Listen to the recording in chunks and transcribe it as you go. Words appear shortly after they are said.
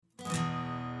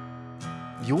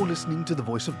You're listening to The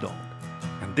Voice of Dog,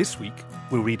 and this week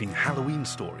we're reading Halloween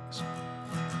stories.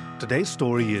 Today's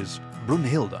story is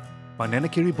Brunhilda by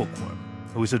Nenekiri Bookwyrm,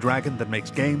 who is a dragon that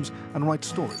makes games and writes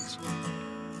stories.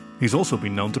 He's also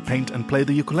been known to paint and play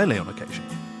the ukulele on occasion.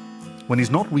 When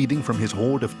he's not reading from his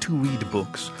hoard of to-read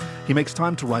books, he makes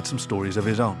time to write some stories of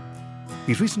his own.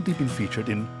 He's recently been featured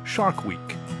in Shark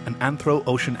Week, an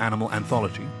anthro-ocean animal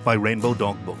anthology by Rainbow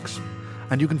Dog Books,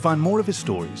 and you can find more of his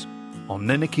stories on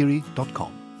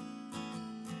nenekiri.com.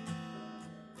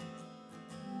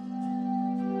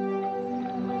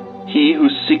 He who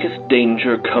seeketh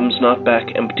danger comes not back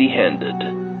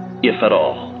empty-handed, if at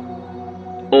all.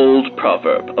 Old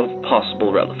proverb of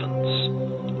possible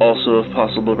relevance. Also of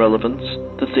possible relevance,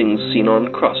 the things seen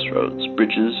on crossroads,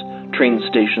 bridges, train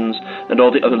stations, and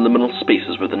all the other liminal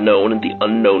spaces where the known and the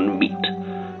unknown meet.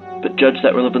 But judge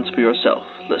that relevance for yourself,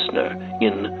 listener,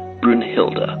 in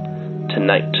Brunhilda,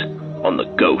 tonight on The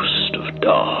Ghost of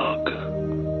Dog.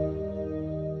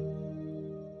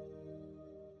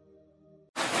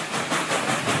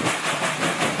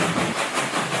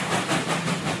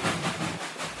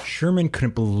 Sherman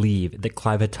couldn't believe that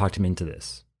Clive had talked him into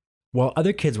this. While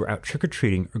other kids were out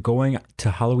trick-or-treating or going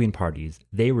to Halloween parties,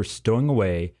 they were stowing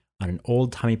away on an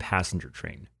old-timey passenger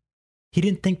train. He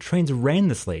didn't think trains ran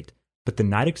this late, but the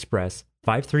Night Express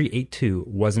 5382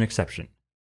 was an exception.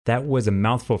 That was a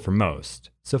mouthful for most,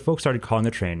 so folks started calling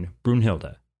the train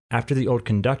Brunhilda, after the old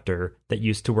conductor that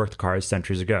used to work the cars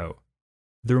centuries ago.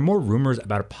 There were more rumors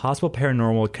about a possible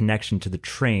paranormal connection to the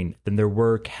train than there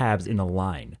were cabs in the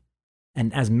line.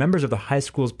 And as members of the high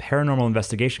school's paranormal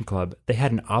investigation club, they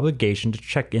had an obligation to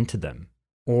check into them.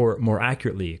 Or, more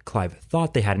accurately, Clive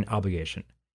thought they had an obligation.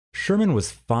 Sherman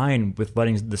was fine with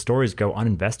letting the stories go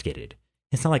uninvestigated.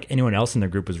 It's not like anyone else in their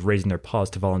group was raising their paws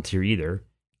to volunteer either.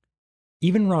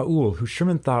 Even Raoul, who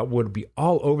Sherman thought would be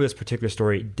all over this particular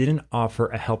story, didn't offer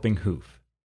a helping hoof.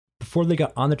 Before they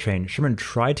got on the train, Sherman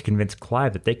tried to convince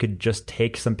Clive that they could just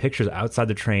take some pictures outside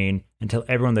the train and tell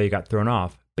everyone they got thrown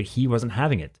off, but he wasn't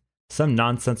having it. Some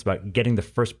nonsense about getting the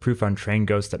first proof on train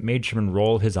ghosts that made Sherman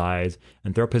roll his eyes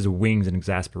and throw up his wings in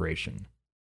exasperation.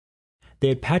 They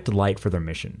had packed light for their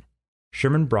mission.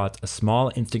 Sherman brought a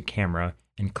small instant camera,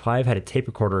 and Clive had a tape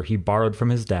recorder he borrowed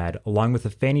from his dad, along with a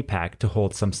fanny pack to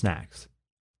hold some snacks.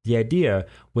 The idea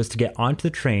was to get onto the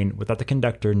train without the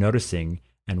conductor noticing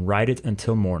and ride it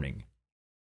until morning.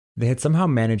 They had somehow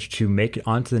managed to make it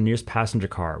onto the nearest passenger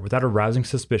car without arousing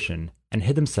suspicion and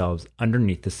hid themselves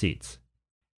underneath the seats.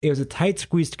 It was a tight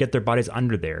squeeze to get their bodies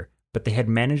under there, but they had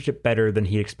managed it better than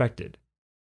he expected.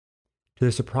 To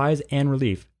their surprise and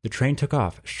relief, the train took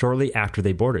off shortly after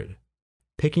they boarded,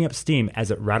 picking up steam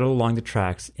as it rattled along the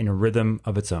tracks in a rhythm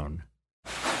of its own.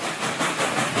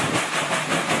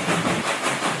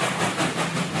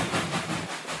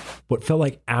 What felt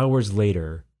like hours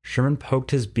later, Sherman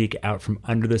poked his beak out from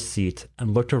under the seat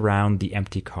and looked around the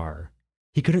empty car.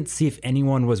 He couldn't see if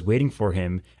anyone was waiting for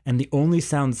him, and the only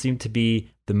sound seemed to be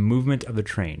the movement of the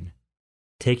train.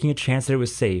 Taking a chance that it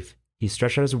was safe, he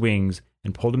stretched out his wings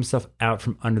and pulled himself out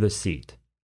from under the seat.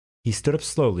 He stood up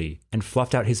slowly and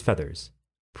fluffed out his feathers,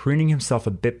 preening himself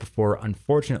a bit before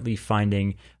unfortunately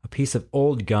finding a piece of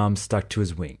old gum stuck to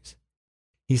his wings.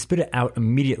 He spit it out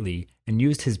immediately and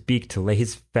used his beak to lay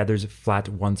his feathers flat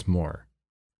once more.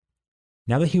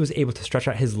 Now that he was able to stretch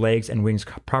out his legs and wings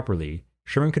properly,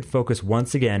 Sherman could focus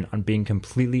once again on being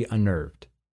completely unnerved.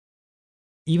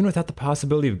 Even without the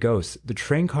possibility of ghosts, the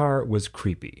train car was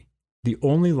creepy. The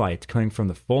only light coming from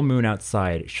the full moon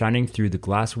outside shining through the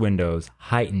glass windows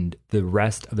heightened the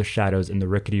rest of the shadows in the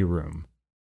rickety room.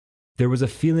 There was a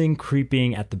feeling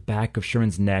creeping at the back of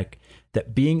Sherman's neck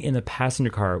that being in the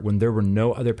passenger car when there were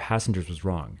no other passengers was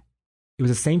wrong. It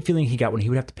was the same feeling he got when he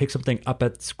would have to pick something up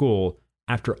at school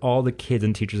after all the kids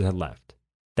and teachers had left.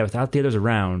 That without the others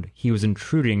around, he was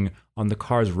intruding on the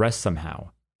car's rest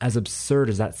somehow, as absurd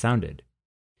as that sounded.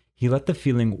 He let the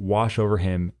feeling wash over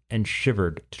him and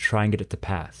shivered to try and get it to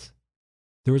pass.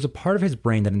 There was a part of his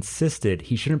brain that insisted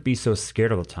he shouldn't be so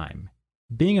scared all the time.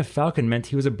 Being a falcon meant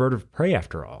he was a bird of prey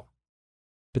after all.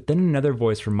 But then another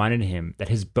voice reminded him that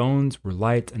his bones were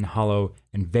light and hollow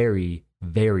and very,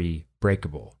 very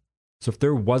breakable. So if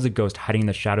there was a ghost hiding in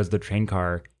the shadows of the train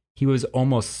car, he was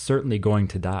almost certainly going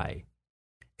to die.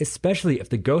 Especially if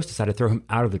the ghost decided to throw him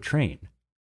out of the train.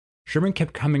 Sherman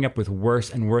kept coming up with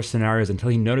worse and worse scenarios until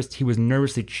he noticed he was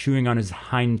nervously chewing on his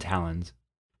hind talons.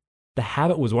 The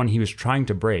habit was one he was trying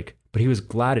to break, but he was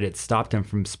glad it had stopped him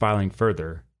from spiraling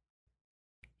further.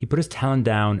 He put his talon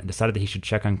down and decided that he should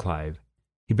check on Clive.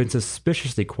 He'd been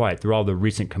suspiciously quiet through all the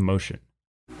recent commotion.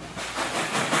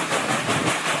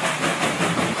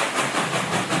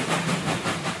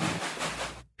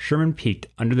 Sherman peeked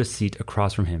under the seat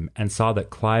across from him and saw that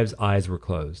Clive's eyes were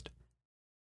closed.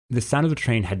 The sound of the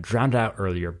train had drowned out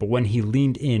earlier, but when he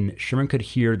leaned in, Sherman could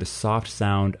hear the soft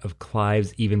sound of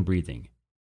Clive's even breathing.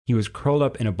 He was curled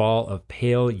up in a ball of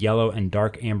pale yellow and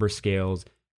dark amber scales,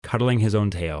 cuddling his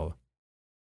own tail.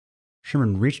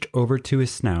 Sherman reached over to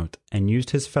his snout and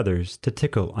used his feathers to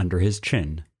tickle under his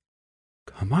chin.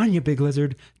 "Come on, you big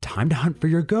lizard. Time to hunt for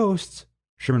your ghosts,"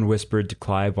 Sherman whispered to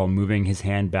Clive while moving his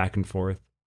hand back and forth.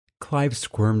 Clive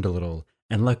squirmed a little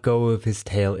and let go of his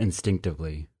tail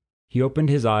instinctively. He opened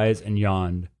his eyes and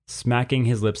yawned, smacking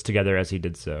his lips together as he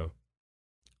did so.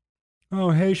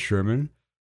 "Oh, hey, Sherman.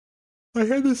 I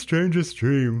had the strangest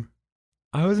dream.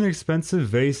 I was an expensive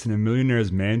vase in a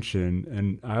millionaire's mansion,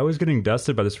 and I was getting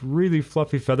dusted by this really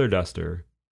fluffy feather duster."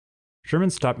 Sherman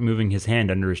stopped moving his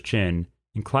hand under his chin,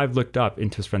 and Clive looked up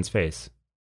into his friend's face.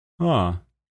 "Huh,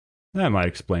 that might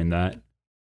explain that."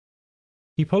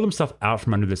 He pulled himself out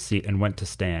from under the seat and went to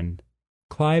stand.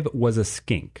 Clive was a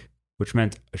skink, which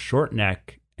meant a short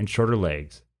neck and shorter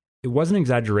legs. It wasn't an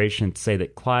exaggeration to say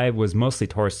that Clive was mostly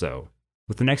torso,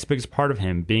 with the next biggest part of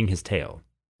him being his tail.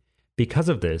 Because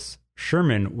of this,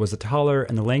 Sherman was the taller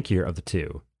and the lankier of the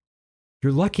two.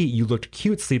 "You're lucky you looked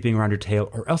cute sleeping around your tail,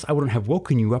 or else I wouldn't have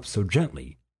woken you up so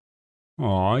gently."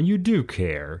 "Aw, you do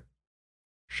care."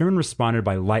 Sherman responded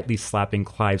by lightly slapping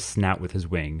Clive's snout with his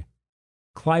wing.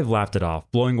 Clive laughed it off,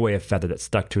 blowing away a feather that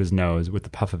stuck to his nose with a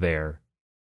puff of air.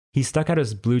 He stuck out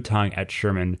his blue tongue at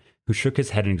Sherman, who shook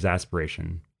his head in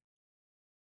exasperation.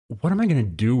 "What am I going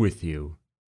to do with you?"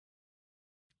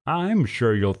 "I'm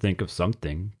sure you'll think of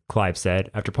something," Clive said,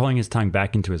 after pulling his tongue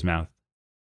back into his mouth.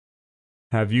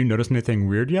 "Have you noticed anything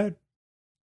weird yet?"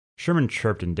 Sherman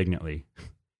chirped indignantly.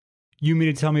 "You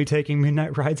mean to tell me taking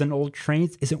midnight rides on old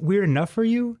trains isn't weird enough for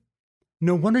you?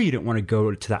 No wonder you didn't want to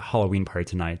go to that Halloween party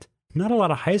tonight. Not a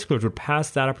lot of high schoolers would pass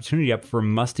that opportunity up for a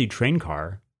musty train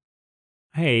car."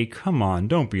 "Hey, come on,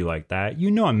 don't be like that.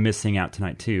 You know I'm missing out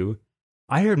tonight, too.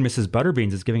 I heard Mrs.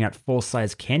 Butterbeans is giving out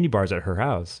full-size candy bars at her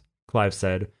house," Clive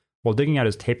said, while digging out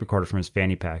his tape recorder from his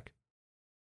fanny pack.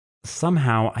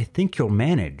 "Somehow, I think you'll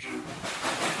manage."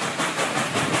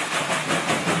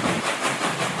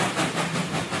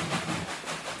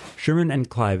 Sherman and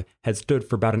Clive had stood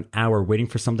for about an hour waiting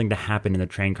for something to happen in the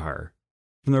train car.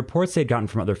 From the reports they'd gotten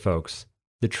from other folks,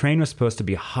 the train was supposed to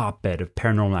be a hotbed of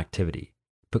paranormal activity.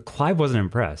 But Clive wasn't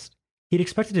impressed. He'd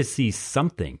expected to see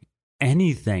something,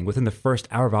 anything, within the first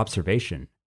hour of observation.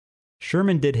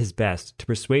 Sherman did his best to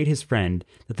persuade his friend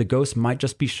that the ghost might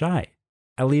just be shy.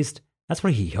 At least, that's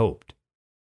what he hoped.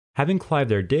 Having Clive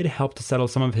there did help to settle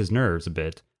some of his nerves a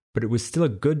bit, but it was still a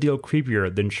good deal creepier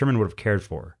than Sherman would have cared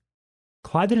for.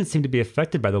 Clive didn't seem to be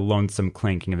affected by the lonesome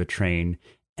clanking of the train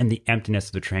and the emptiness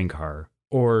of the train car.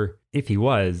 Or, if he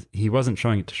wasn't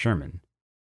showing it to Sherman.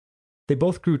 They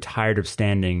both grew tired of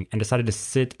standing and decided to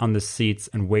sit on the seats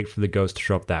and wait for the ghost to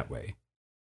show up that way.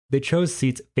 They chose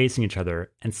seats facing each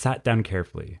other and sat down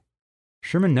carefully.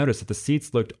 Sherman noticed that the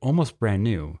seats looked almost brand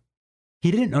new.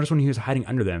 He didn't notice when he was hiding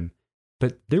under them,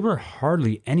 but there were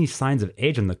hardly any signs of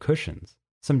age on the cushions.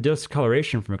 Some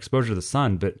discoloration from exposure to the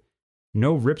sun, but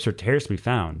no rips or tears to be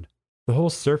found. The whole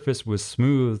surface was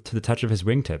smooth to the touch of his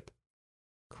wingtip.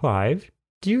 "Clive,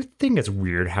 do you think it's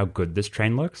weird how good this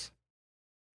train looks?"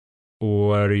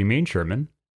 "What do you mean, Sherman?"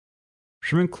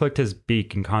 Sherman clicked his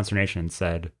beak in consternation and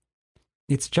said,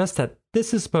 "It's just that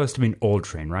this is supposed to be an old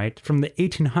train, right? From the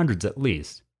 1800s at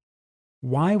least.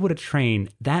 Why would a train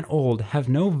that old have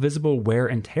no visible wear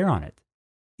and tear on it?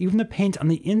 Even the paint on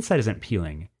the inside isn't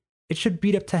peeling. It should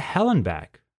beat up to hell and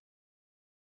back."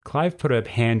 Clive put a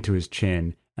hand to his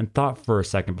chin and thought for a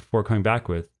second before coming back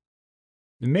with,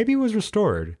 "Maybe it was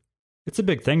restored. It's a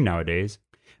big thing nowadays,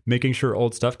 making sure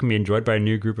old stuff can be enjoyed by a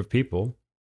new group of people.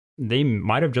 They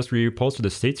might have just reupholstered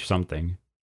the seats or something."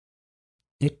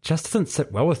 "It just doesn't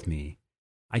sit well with me.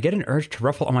 I get an urge to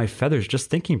ruffle all my feathers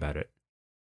just thinking about it."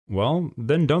 "Well,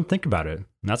 then don't think about it.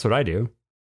 That's what I do."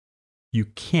 "You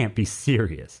can't be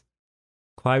serious."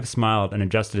 Clive smiled and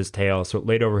adjusted his tail so it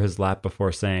laid over his lap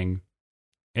before saying,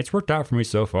 "It's worked out for me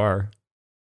so far."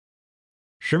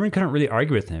 Sherman couldn't really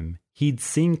argue with him. He'd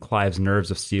seen Clive's nerves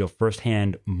of steel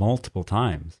firsthand multiple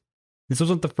times. This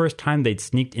wasn't the first time they'd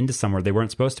sneaked into somewhere they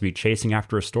weren't supposed to be chasing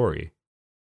after a story.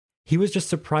 He was just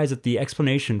surprised that the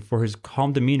explanation for his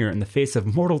calm demeanor in the face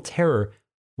of mortal terror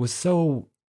was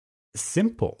so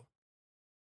simple.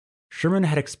 Sherman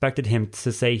had expected him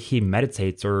to say he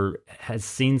meditates or has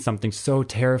seen something so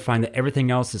terrifying that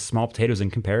everything else is small potatoes in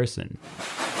comparison.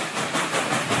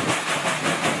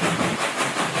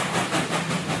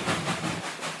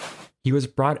 He was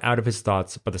brought out of his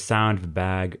thoughts by the sound of a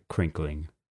bag crinkling.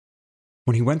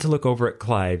 When he went to look over at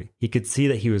Clive, he could see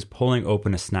that he was pulling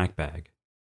open a snack bag.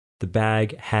 The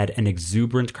bag had an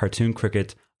exuberant cartoon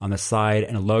cricket on the side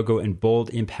and a logo in bold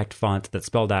impact font that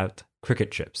spelled out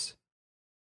cricket chips.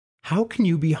 How can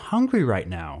you be hungry right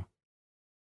now?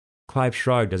 Clive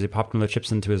shrugged as he popped one of the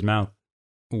chips into his mouth.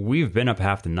 We've been up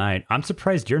half the night. I'm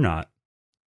surprised you're not.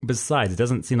 Besides, it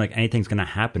doesn't seem like anything's going to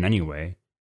happen anyway.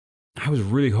 I was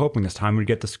really hoping this time we'd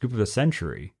get the scoop of the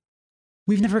century.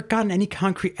 We've never gotten any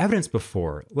concrete evidence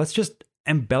before. Let's just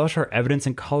embellish our evidence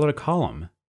and call it a column.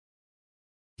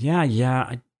 Yeah,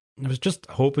 I was just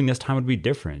hoping this time would be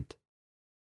different.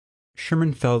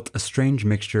 Sherman felt a strange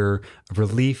mixture of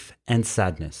relief and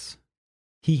sadness.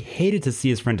 He hated to see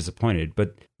his friend disappointed,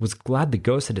 but was glad the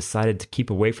ghost had decided to keep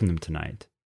away from them tonight.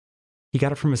 He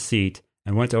got up from his seat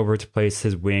and went over to place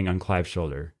his wing on Clive's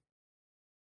shoulder.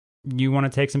 You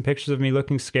want to take some pictures of me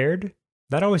looking scared?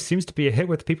 That always seems to be a hit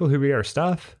with people who read our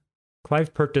stuff.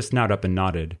 Clive perked his snout up and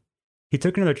nodded. He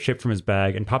took another chip from his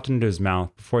bag and popped it into his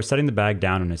mouth before setting the bag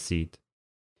down on his seat.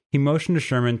 He motioned to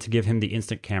Sherman to give him the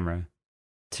instant camera.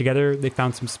 Together, they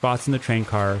found some spots in the train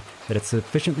car that had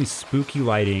sufficiently spooky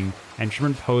lighting, and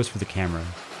Sherman posed for the camera.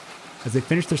 As they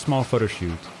finished their small photo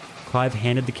shoot, Clive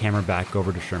handed the camera back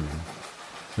over to Sherman.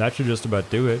 That should just about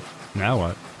do it. Now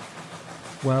what?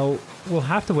 Well, we'll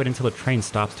have to wait until the train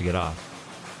stops to get off.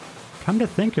 Come to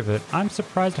think of it, I'm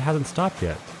surprised it hasn't stopped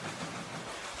yet.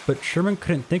 But Sherman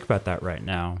couldn't think about that right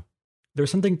now. There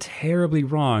was something terribly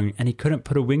wrong, and he couldn't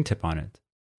put a wingtip on it.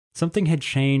 Something had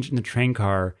changed in the train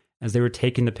car as they were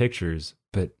taking the pictures,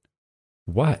 but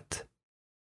what?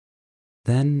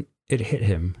 Then it hit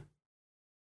him.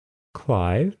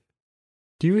 Clive,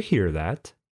 do you hear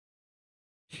that?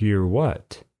 Hear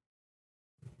what?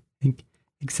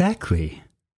 Exactly.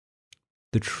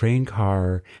 The train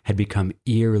car had become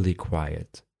eerily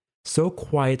quiet. So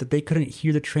quiet that they couldn't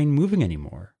hear the train moving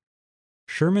anymore.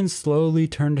 Sherman slowly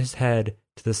turned his head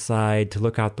to the side to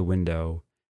look out the window.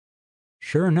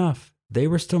 Sure enough, they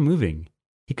were still moving.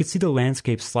 He could see the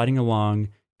landscape sliding along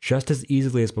just as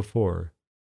easily as before.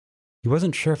 He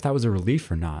wasn't sure if that was a relief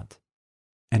or not.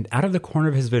 And out of the corner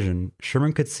of his vision,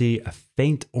 Sherman could see a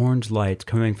faint orange light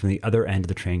coming from the other end of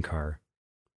the train car.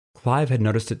 Clive had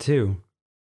noticed it too.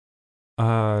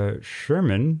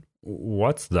 Sherman,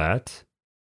 what's that?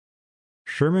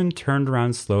 Sherman turned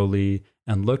around slowly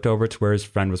and looked over to where his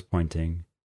friend was pointing.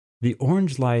 The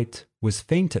orange light was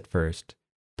faint at first,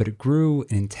 but it grew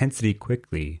in intensity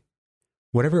quickly.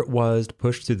 Whatever it was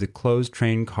pushed through the closed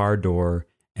train car door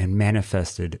and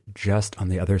manifested just on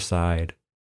the other side.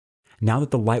 Now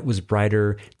that the light was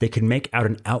brighter, they could make out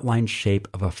an outlined shape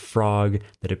of a frog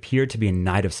that appeared to be a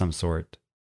knight of some sort.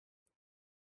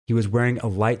 He was wearing a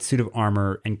light suit of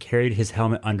armor and carried his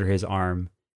helmet under his arm.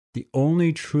 The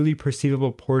only truly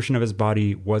perceivable portion of his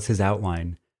body was his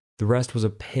outline. The rest was a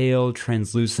pale,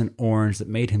 translucent orange that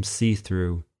made him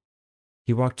see-through.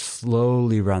 He walked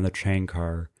slowly around the train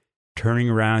car, turning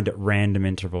around at random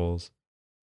intervals.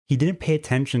 He didn't pay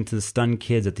attention to the stunned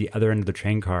kids at the other end of the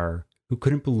train car, who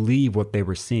couldn't believe what they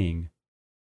were seeing.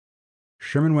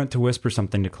 Sherman went to whisper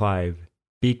something to Clive,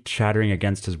 beak chattering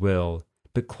against his will,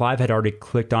 but Clive had already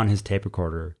clicked on his tape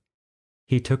recorder.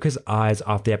 He took his eyes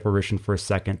off the apparition for a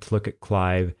second to look at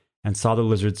Clive and saw the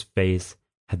lizard's face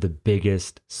had the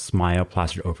biggest smile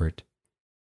plastered over it.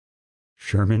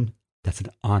 Sherman, that's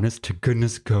an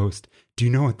honest-to-goodness ghost. Do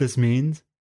you know what this means?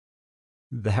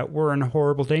 That we're in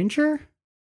horrible danger?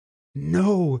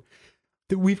 No,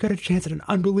 that we've got a chance at an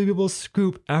unbelievable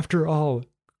scoop after all.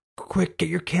 Quick, get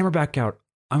your camera back out.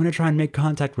 I'm going to try and make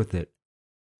contact with it.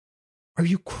 Are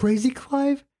you crazy,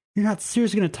 Clive? You're not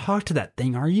seriously going to talk to that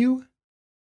thing, are you?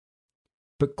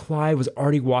 But Clive was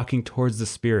already walking towards the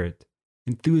spirit,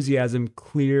 enthusiasm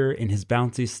clear in his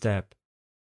bouncy step.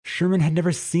 Sherman had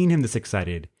never seen him this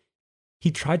excited. He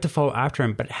tried to follow after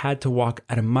him, but had to walk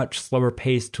at a much slower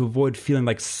pace to avoid feeling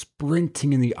like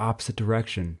sprinting in the opposite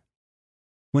direction.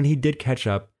 When he did catch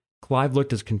up, Clive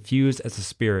looked as confused as the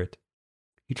spirit.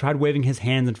 He tried waving his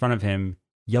hands in front of him,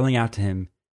 yelling out to him,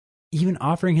 even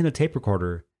offering him the tape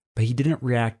recorder, but he didn't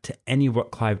react to any of what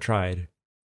Clive tried.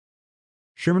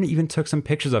 Sherman even took some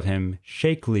pictures of him,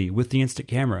 shakily, with the instant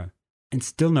camera, and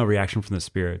still no reaction from the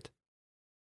spirit.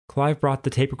 Clive brought the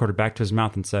tape recorder back to his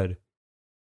mouth and said,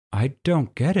 I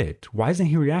don't get it. Why isn't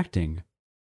he reacting?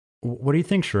 What do you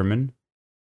think, Sherman?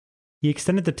 He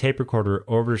extended the tape recorder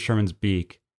over to Sherman's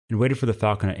beak and waited for the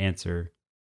falcon to answer.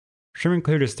 Sherman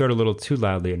cleared his throat a little too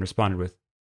loudly and responded with,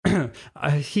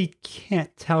 he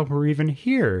can't tell we're even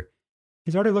here.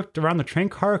 He's already looked around the train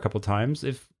car a couple times.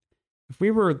 If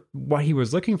we were what he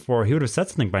was looking for, he would have said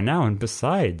something by now, and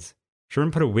besides...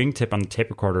 Sherman put a wingtip on the tape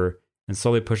recorder and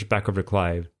slowly pushed it back over to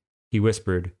Clive. He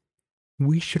whispered,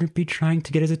 "We shouldn't be trying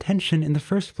to get his attention in the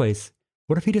first place.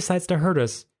 What if he decides to hurt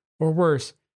us, or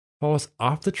worse, haul us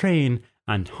off the train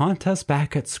and haunt us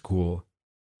back at school?"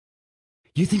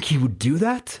 "You think he would do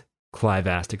that?" Clive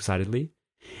asked excitedly.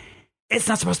 "It's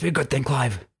not supposed to be a good thing,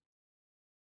 Clive."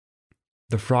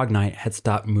 The Frog Knight had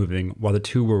stopped moving while the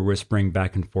two were whispering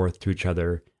back and forth to each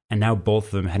other, and now both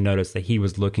of them had noticed that he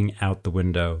was looking out the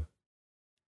window.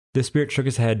 The spirit shook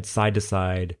his head side to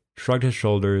side, shrugged his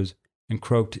shoulders, and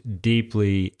croaked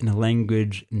deeply in a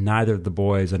language neither of the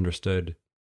boys understood.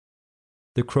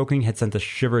 The croaking had sent a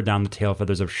shiver down the tail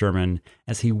feathers of Sherman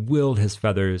as he willed his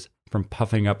feathers from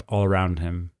puffing up all around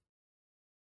him.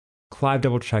 Clive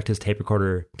double-checked his tape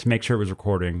recorder to make sure it was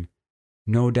recording,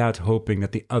 no doubt hoping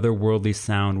that the otherworldly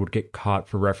sound would get caught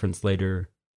for reference later.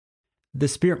 The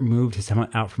spirit moved his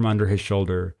helmet out from under his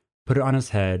shoulder, put it on his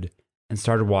head, and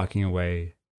started walking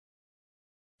away.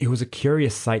 It was a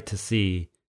curious sight to see,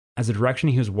 as the direction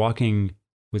he was walking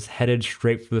was headed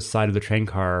straight for the side of the train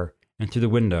car and through the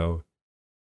window.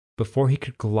 Before he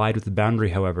could collide with the boundary,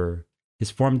 however,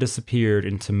 his form disappeared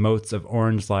into motes of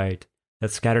orange light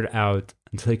that scattered out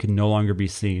until he could no longer be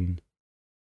seen.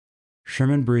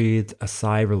 Sherman breathed a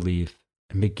sigh of relief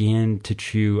and began to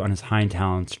chew on his hind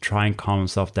talons to try and calm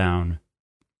himself down.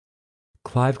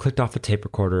 Clive clicked off the tape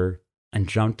recorder and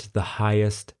jumped to the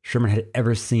highest Sherman had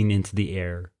ever seen into the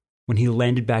air. When he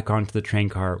landed back onto the train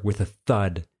car with a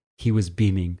thud, he was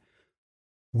beaming.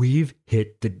 "We've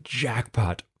hit the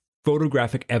jackpot.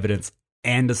 Photographic evidence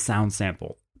and a sound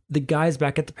sample. The guys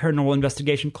back at the Paranormal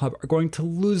Investigation Club are going to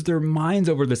lose their minds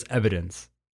over this evidence."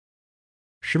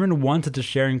 Sherman wanted to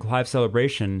share in Clive's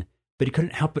celebration, but he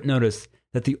couldn't help but notice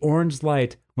that the orange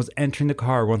light was entering the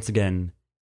car once again.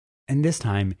 And this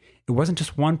time, it wasn't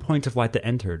just one point of light that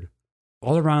entered.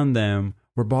 All around them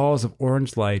were balls of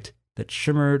orange light that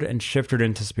shimmered and shifted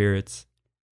into spirits,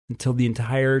 until the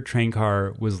entire train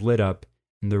car was lit up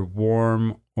in their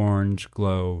warm orange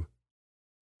glow.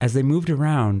 As they moved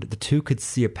around, the two could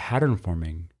see a pattern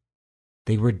forming.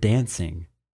 They were dancing.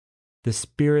 The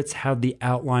spirits had the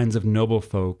outlines of noble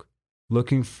folk,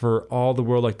 looking for all the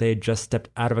world like they had just stepped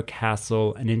out of a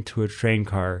castle and into a train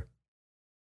car.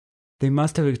 They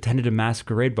must have attended a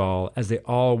masquerade ball, as they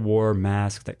all wore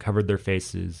masks that covered their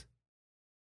faces.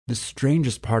 The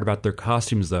strangest part about their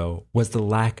costumes, though, was the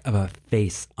lack of a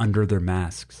face under their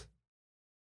masks.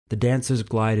 The dancers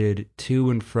glided to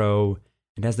and fro,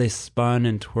 and as they spun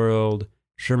and twirled,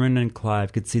 Sherman and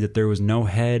Clive could see that there was no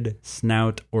head,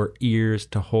 snout, or ears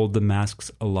to hold the masks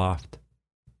aloft.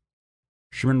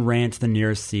 Sherman ran to the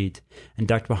nearest seat and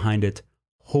ducked behind it,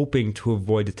 hoping to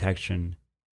avoid detection.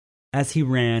 As he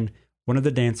ran, one of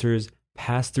the dancers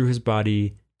passed through his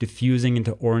body, diffusing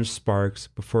into orange sparks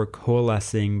before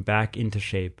coalescing back into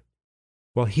shape.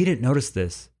 While he didn't notice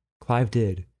this, Clive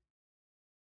did.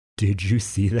 "Did you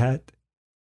see that?"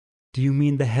 "Do you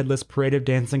mean the headless parade of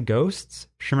dancing ghosts?"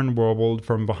 Sherman warbled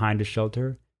from behind his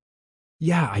shelter.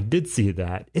 "Yeah, I did see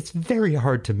that. It's very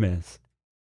hard to miss."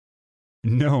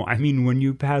 "No, I mean when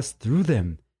you passed through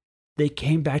them. They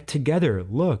came back together,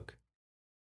 look."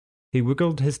 He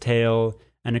wiggled his tail,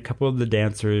 and a couple of the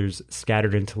dancers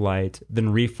scattered into light, then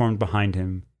reformed behind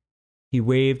him. He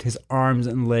waved his arms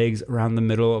and legs around the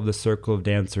middle of the circle of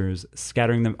dancers,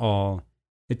 scattering them all.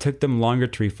 It took them longer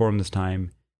to reform this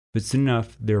time, but soon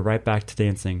enough they were right back to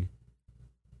dancing.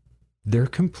 "They're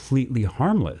completely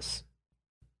harmless."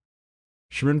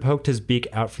 Sherman poked his beak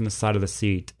out from the side of the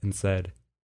seat and said,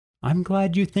 "I'm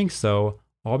glad you think so.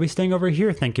 I'll be staying over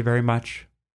here, thank you very much."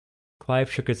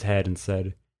 Clive shook his head and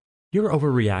said, "You're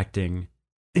overreacting.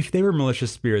 If they were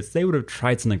malicious spirits, they would have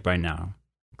tried something by now.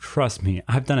 Trust me,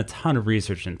 I've done a ton of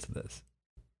research into this."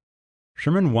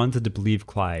 Sherman wanted to believe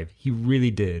Clive. He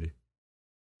really did.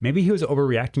 Maybe he was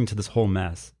overreacting to this whole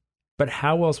mess. But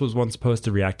how else was one supposed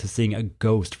to react to seeing a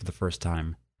ghost for the first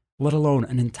time, let alone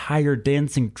an entire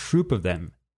dancing troupe of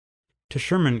them? To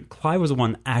Sherman, Clive was the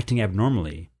one acting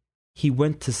abnormally. He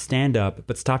went to stand up,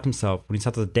 but stopped himself when he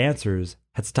saw that the dancers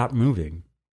had stopped moving.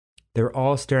 They were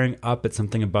all staring up at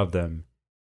something above them.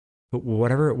 But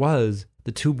whatever it was,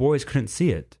 the two boys couldn't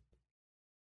see it.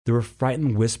 There were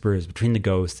frightened whispers between the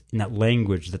ghosts in that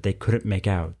language that they couldn't make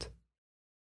out.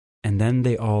 And then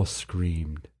they all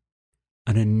screamed.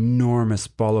 An enormous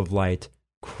ball of light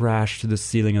crashed through the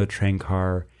ceiling of the train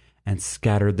car and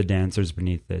scattered the dancers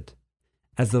beneath it.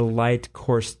 As the light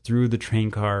coursed through the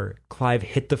train car, Clive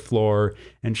hit the floor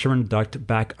and Sherman ducked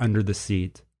back under the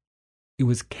seat. It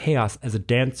was chaos as the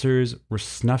dancers were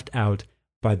snuffed out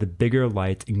by the bigger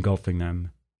light engulfing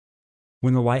them.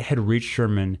 When the light had reached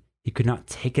Sherman, he could not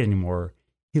take it anymore.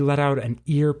 He let out an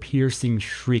ear-piercing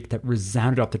shriek that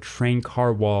resounded off the train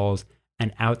car walls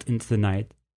and out into the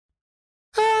night.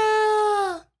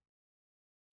 Ah!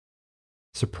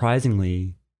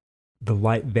 Surprisingly, the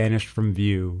light vanished from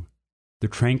view. The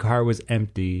train car was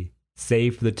empty,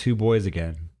 save for the two boys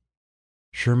again.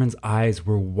 Sherman's eyes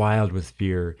were wild with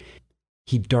fear.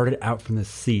 He darted out from the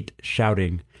seat,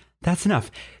 shouting, "That's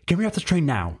enough! Get me off this train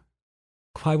now!"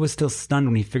 Clive was still stunned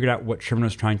when he figured out what Sherman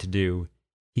was trying to do.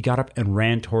 He got up and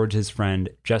ran towards his friend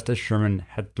just as Sherman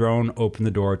had thrown open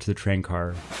the door to the train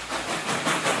car.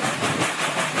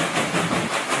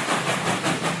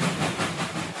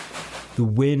 The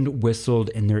wind whistled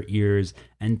in their ears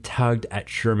and tugged at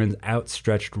Sherman's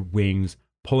outstretched wings,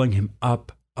 pulling him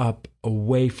up,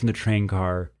 away from the train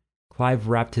car. Clive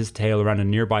wrapped his tail around a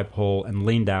nearby pole and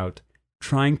leaned out,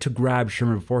 trying to grab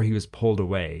Sherman before he was pulled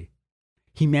away.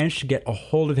 He managed to get a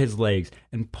hold of his legs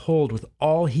and pulled with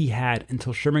all he had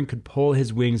until Sherman could pull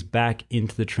his wings back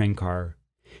into the train car.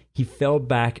 He fell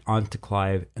back onto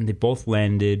Clive, and they both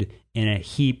landed in a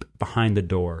heap behind the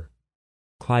door.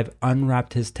 Clive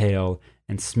unwrapped his tail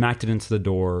and smacked it into the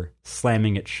door,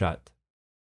 slamming it shut.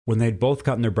 When they'd both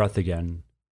gotten their breath again,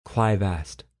 Clive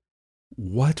asked,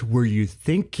 "What were you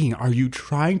thinking? Are you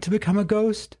trying to become a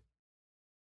ghost?"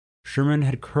 Sherman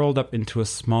had curled up into a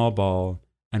small ball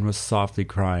and was softly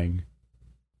crying.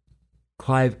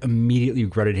 Clive immediately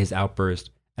regretted his outburst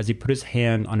as he put his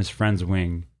hand on his friend's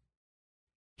wing.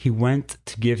 He went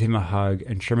to give him a hug,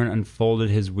 and Sherman unfolded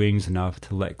his wings enough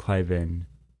to let Clive in.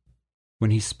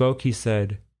 When he spoke, he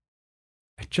said,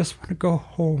 "I just want to go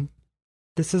home.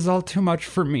 This is all too much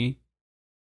for me."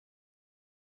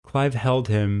 Clive held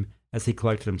him as he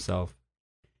collected himself.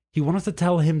 He wanted to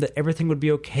tell him that everything would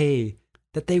be okay,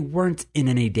 that they weren't in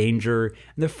any danger,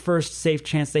 and the first safe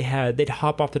chance they had, they'd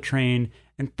hop off the train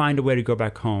and find a way to go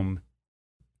back home.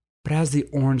 But as the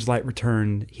orange light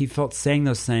returned, he felt saying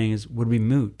those things would be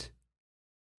moot.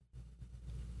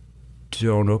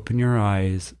 "Don't open your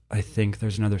eyes. I think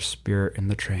there's another spirit in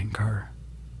the train car."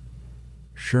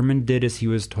 Sherman did as he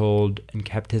was told and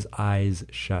kept his eyes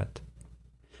shut.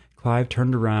 Clive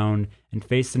turned around and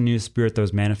faced the new spirit that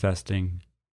was manifesting.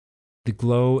 The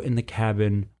glow in the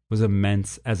cabin was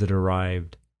immense as it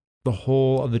arrived. The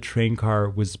whole of the train car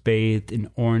was bathed in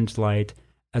orange light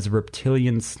as a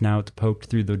reptilian snout poked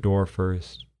through the door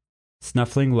first,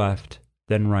 snuffling left,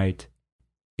 then right,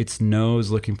 its nose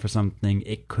looking for something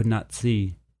it could not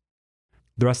see.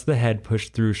 The rest of the head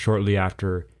pushed through shortly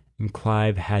after, and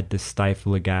Clive had to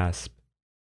stifle a gasp.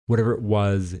 Whatever it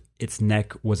was, its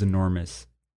neck was enormous,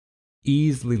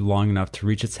 easily long enough to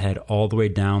reach its head all the way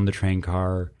down the train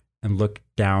car and look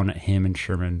down at him and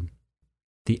Sherman.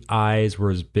 The eyes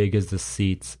were as big as the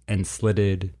seats and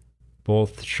slitted,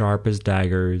 both sharp as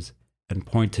daggers, and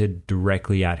pointed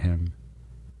directly at him.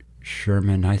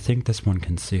 "Sherman, I think this one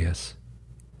can see us."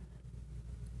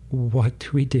 "What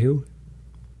do we do?"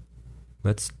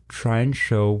 "Let's try and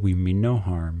show we mean no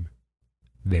harm.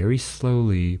 Very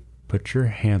slowly, put your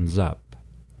hands up."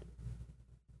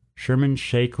 Sherman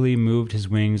shakily moved his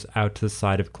wings out to the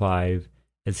side of Clive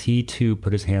as he too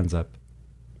put his hands up.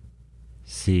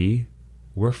 "See,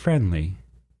 we're friendly."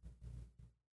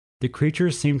 The creature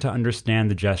seemed to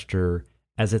understand the gesture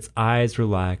as its eyes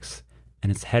relaxed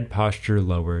and its head posture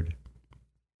lowered.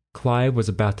 Clive was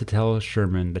about to tell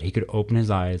Sherman that he could open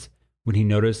his eyes when he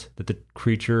noticed that the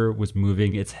creature was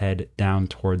moving its head down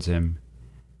towards him.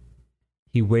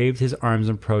 He waved his arms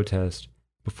in protest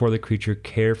before the creature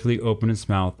carefully opened its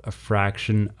mouth a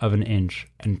fraction of an inch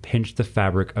and pinched the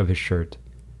fabric of his shirt.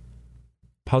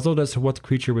 Puzzled as to what the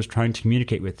creature was trying to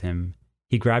communicate with him,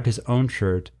 he grabbed his own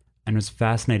shirt and was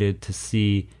fascinated to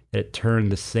see that it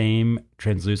turned the same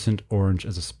translucent orange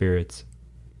as the spirit's.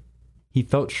 He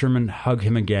felt Sherman hug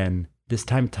him again, this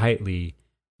time tightly,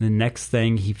 and the next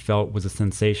thing he felt was a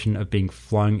sensation of being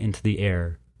flung into the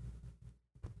air.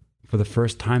 For the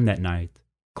first time that night,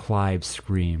 Clive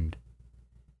screamed.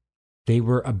 They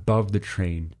were above the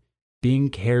train, being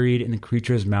carried in the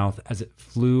creature's mouth as it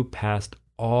flew past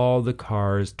all the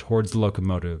cars towards the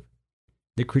locomotive.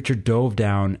 The creature dove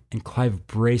down, and Clive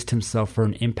braced himself for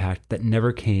an impact that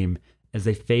never came as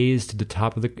they phased to the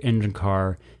top of the engine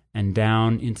car and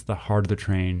down into the heart of the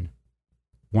train.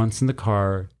 Once in the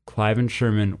car, Clive and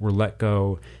Sherman were let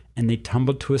go, and they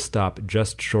tumbled to a stop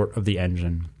just short of the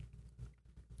engine.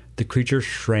 The creature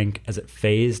shrank as it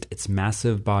phased its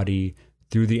massive body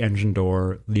through the engine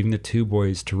door, leaving the two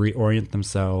boys to reorient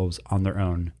themselves on their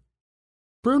own.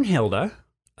 "Brunhilda,"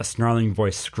 a snarling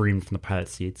voice screamed from the pilot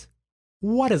seats.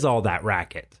 "What is all that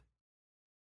racket?"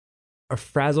 A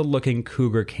frazzled-looking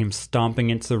cougar came stomping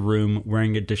into the room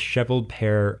wearing a disheveled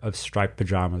pair of striped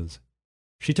pajamas.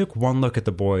 She took one look at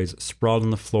the boys sprawled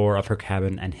on the floor of her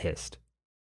cabin and hissed.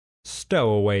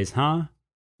 Stowaways, huh?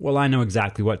 Well, I know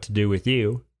exactly what to do with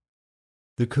you.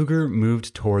 The cougar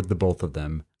moved toward the both of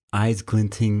them, eyes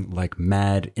glinting like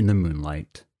mad in the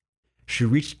moonlight. She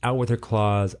reached out with her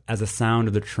claws as the sound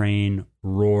of the train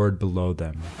roared below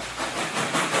them.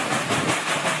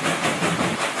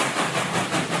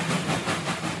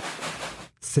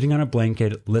 Sitting on a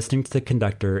blanket, listening to the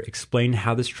conductor explain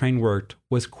how this train worked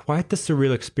was quite the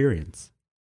surreal experience.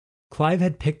 Clive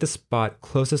had picked the spot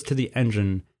closest to the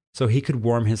engine so he could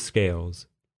warm his scales.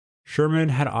 Sherman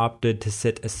had opted to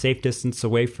sit a safe distance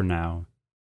away for now.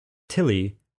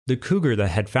 Tilly, the cougar that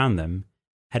had found them,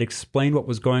 had explained what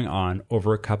was going on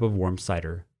over a cup of warm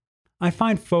cider. I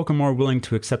find folk are more willing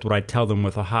to accept what I tell them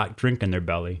with a hot drink in their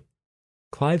belly.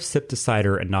 Clive sipped the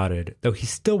cider and nodded, though he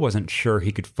still wasn't sure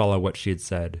he could follow what she had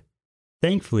said.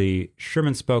 Thankfully,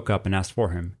 Sherman spoke up and asked for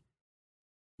him.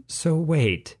 So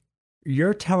wait,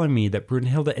 you're telling me that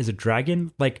Brunhilda is a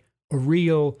dragon? Like a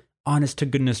real,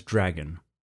 honest-to-goodness dragon?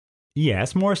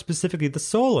 Yes, more specifically the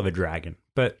soul of a dragon,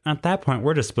 but at that point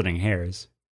we're just splitting hairs.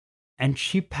 And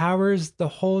she powers the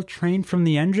whole train from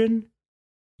the engine?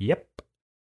 Yep.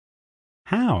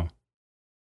 How?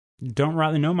 Don't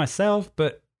rightly know myself,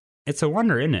 but it's a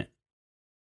wonder, isn't it?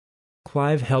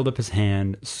 Clive held up his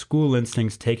hand, school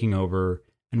instincts taking over,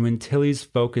 and when Tilly's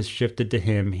focus shifted to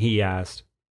him, he asked,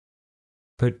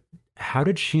 But how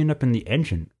did she end up in the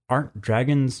engine? Aren't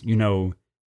dragons,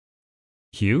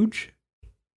 huge?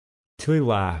 Tilly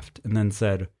laughed and then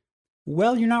said,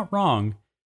 Well, you're not wrong.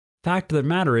 Fact of the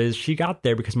matter is, she got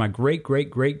there because my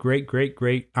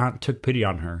great-great-great-great-great-great aunt took pity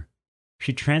on her.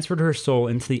 She transferred her soul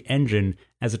into the engine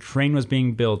as a train was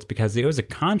being built because it was a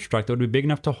construct that would be big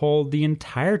enough to hold the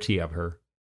entirety of her.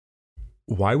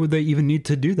 Why would they even need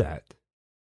to do that?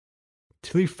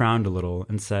 Tilly frowned a little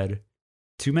and said,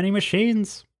 Too many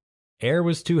machines. Air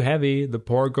was too heavy. The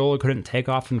poor girl couldn't take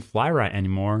off and fly right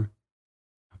anymore.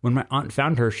 When my aunt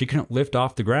found her, she couldn't lift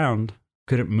off the ground,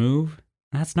 couldn't move.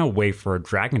 That's no way for a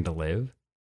dragon to live.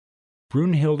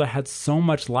 Brunhilda had so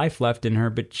much life left in her,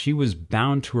 but she was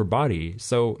bound to her body,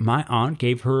 so my aunt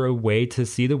gave her a way to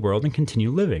see the world and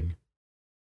continue living.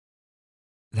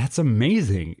 That's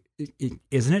amazing,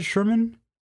 isn't it, Sherman?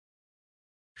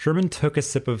 Sherman took a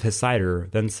sip of his cider,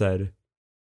 then said,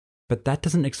 But that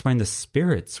doesn't explain the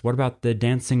spirits. What about the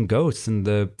dancing ghosts and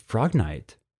the frog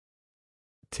night?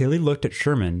 Tilly looked at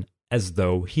Sherman as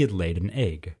though he had laid an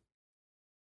egg.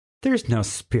 There's no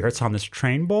spirits on this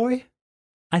train, boy.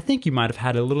 I think you might have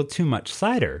had a little too much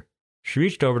cider. She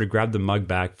reached over to grab the mug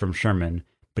back from Sherman,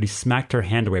 but he smacked her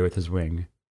hand away with his wing.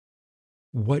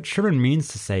 What Sherman means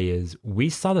to say is, we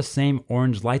saw the same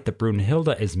orange light that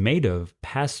Brunhilda is made of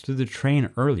pass through the train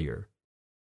earlier.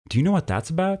 Do you know what that's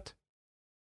about?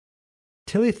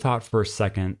 Tilly thought for a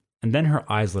second, and then her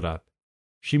eyes lit up.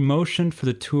 She motioned for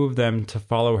the two of them to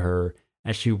follow her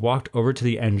as she walked over to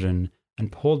the engine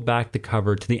and pulled back the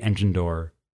cover to the engine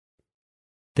door.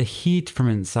 The heat from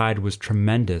inside was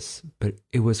tremendous, but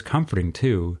it was comforting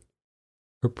too.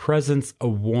 Her presence a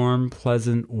warm,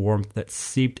 pleasant warmth that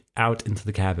seeped out into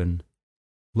the cabin.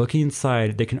 Looking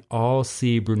inside, they can all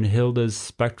see Brunhilda's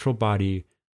spectral body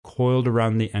coiled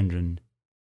around the engine.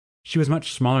 She was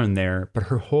much smaller in there, but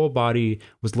her whole body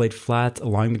was laid flat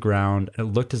along the ground, and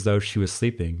it looked as though she was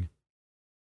sleeping.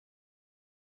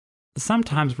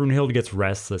 Sometimes Brunhilda gets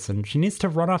restless, and she needs to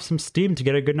run off some steam to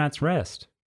get a good night's rest.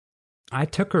 I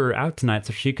took her out tonight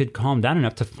so she could calm down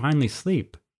enough to finally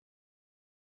sleep.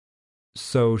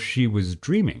 So she was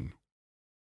dreaming.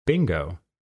 Bingo.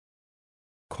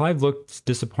 Clive looked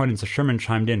disappointed, so Sherman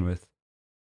chimed in with,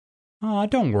 "Aw,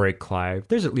 don't worry, Clive.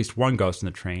 There's at least one ghost in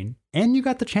the train, and you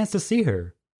got the chance to see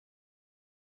her."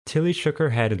 Tilly shook her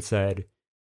head and said,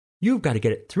 "You've got to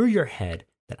get it through your head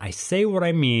that I say what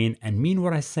I mean and mean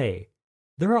what I say.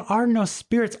 There are no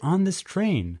spirits on this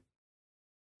train.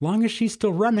 Long as she's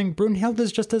still running,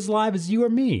 Brunhilda's just as alive as you or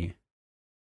me.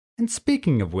 And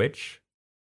speaking of which,"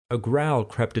 a growl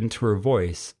crept into her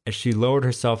voice as she lowered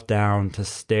herself down to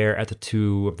stare at the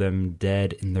two of them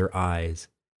dead in their eyes.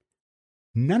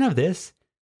 "None of this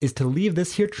is to leave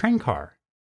this here train car.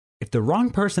 If the wrong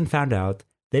person found out,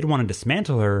 they'd want to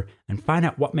dismantle her and find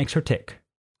out what makes her tick.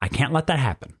 I can't let that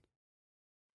happen."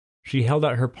 She held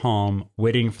out her palm,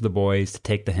 waiting for the boys to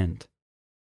take the hint.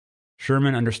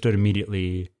 Sherman understood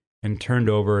immediately and turned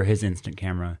over his instant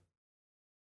camera.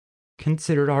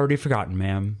 "Considered already forgotten,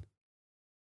 ma'am."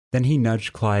 Then he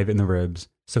nudged Clive in the ribs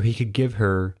so he could give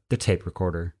her the tape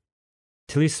recorder.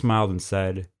 Tilly smiled and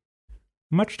said,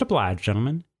 "Much obliged,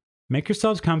 gentlemen. Make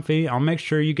yourselves comfy. I'll make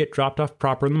sure you get dropped off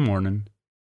proper in the morning."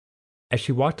 As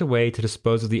she walked away to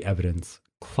dispose of the evidence,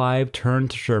 Clive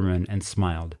turned to Sherman and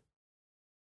smiled.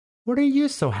 "What are you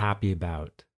so happy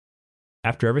about?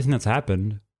 after everything that's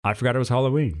happened, I forgot it was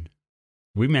Halloween.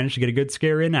 We managed to get a good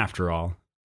scare in after all.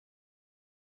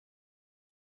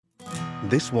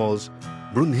 This was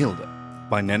Brunhilda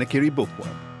by Nenekiri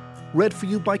Bookwyrm, read for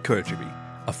you by Kergiby,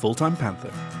 a full-time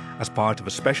panther, as part of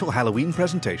a special Halloween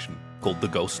presentation called The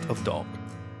Ghost of Dog.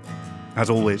 As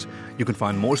always, you can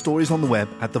find more stories on the web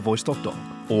at thevoice.dog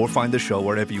or find the show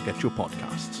wherever you get your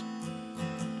podcasts.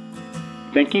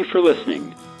 Thank you for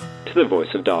listening to The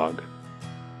Voice of Dog.